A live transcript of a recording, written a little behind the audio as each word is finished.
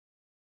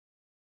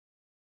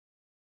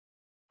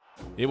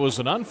It was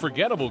an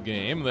unforgettable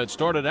game that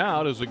started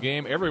out as a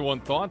game everyone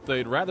thought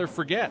they'd rather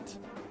forget.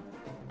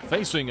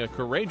 Facing a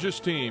courageous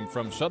team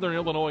from Southern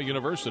Illinois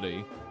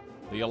University,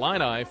 the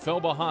Illini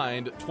fell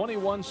behind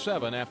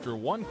 21-7 after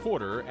one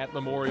quarter at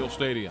Memorial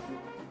Stadium.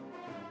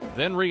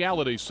 Then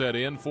reality set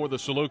in for the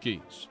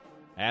Salukis,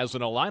 as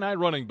an Illini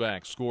running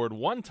back scored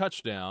one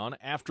touchdown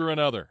after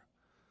another.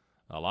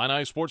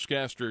 Illini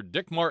sportscaster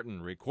Dick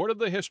Martin recorded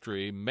the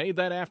history made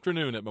that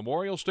afternoon at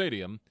Memorial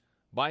Stadium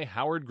by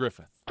Howard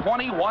Griffith.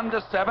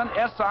 21-7,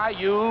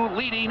 SIU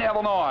leading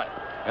Illinois.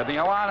 And the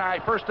Illini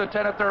first and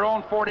 10 at their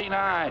own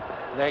 49.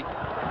 They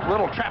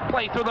little trap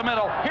play through the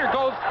middle. Here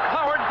goes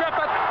Howard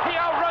Griffith. He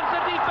outruns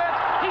the defense.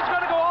 He's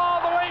going to go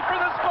all the way for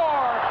the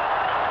score.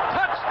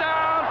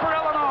 Touchdown for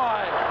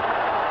Illinois.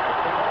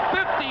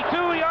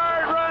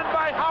 52-yard run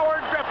by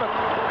Howard Griffith.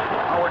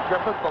 Howard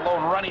Griffith, the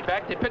lone running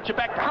back. They pitch it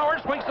back to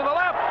Howard. Swings to the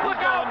left. Look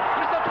out.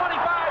 Here's the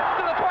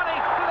 25 to the 20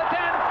 to the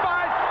 10.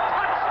 5.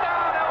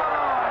 Touchdown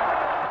Illinois.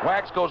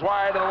 Wax goes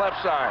wide to the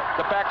left side.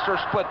 The backs are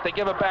split. They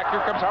give it back.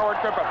 Here comes Howard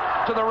Griffith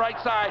to the right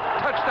side.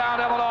 Touchdown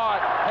Illinois.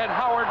 And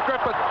Howard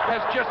Griffith has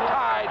just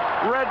tied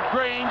Red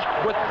Grange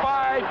with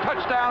 5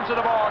 touchdowns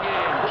in a ball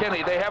game.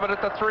 Kinney, they have it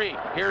at the 3.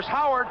 Here's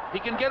Howard. He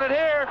can get it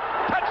here.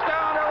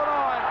 Touchdown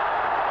Illinois.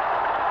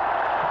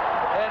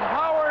 And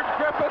Howard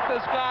Griffith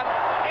has got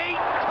 8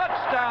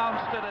 touchdowns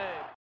today.